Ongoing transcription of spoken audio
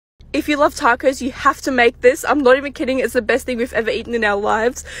If you love tacos, you have to make this. I'm not even kidding. It's the best thing we've ever eaten in our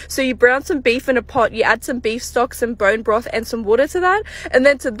lives. So you brown some beef in a pot, you add some beef stock, some bone broth, and some water to that. And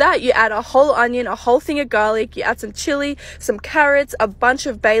then to that, you add a whole onion, a whole thing of garlic, you add some chili, some carrots, a bunch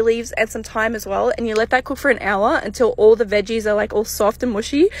of bay leaves, and some thyme as well. And you let that cook for an hour until all the veggies are like all soft and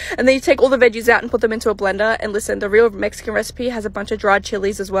mushy. And then you take all the veggies out and put them into a blender. And listen, the real Mexican recipe has a bunch of dried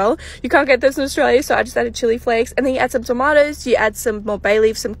chilies as well. You can't get this in Australia, so I just added chili flakes. And then you add some tomatoes, you add some more bay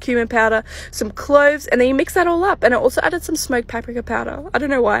leaves, some cumin powder, some cloves, and then you mix that all up. And I also added some smoked paprika powder. I don't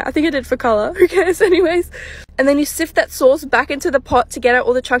know why. I think I did for color. Who cares? Anyways. And then you sift that sauce back into the pot to get out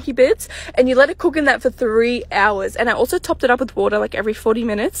all the chunky bits, and you let it cook in that for 3 hours. And I also topped it up with water like every 40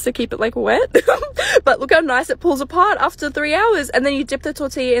 minutes to keep it like wet. But look how nice it pulls apart after 3 hours. And then you dip the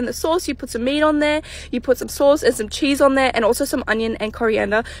tortilla in the sauce, you put some meat on there, you put some sauce and some cheese on there, and also some onion and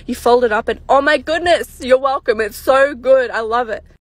coriander. You fold it up, and oh my goodness, you're welcome. It's so good. I love it.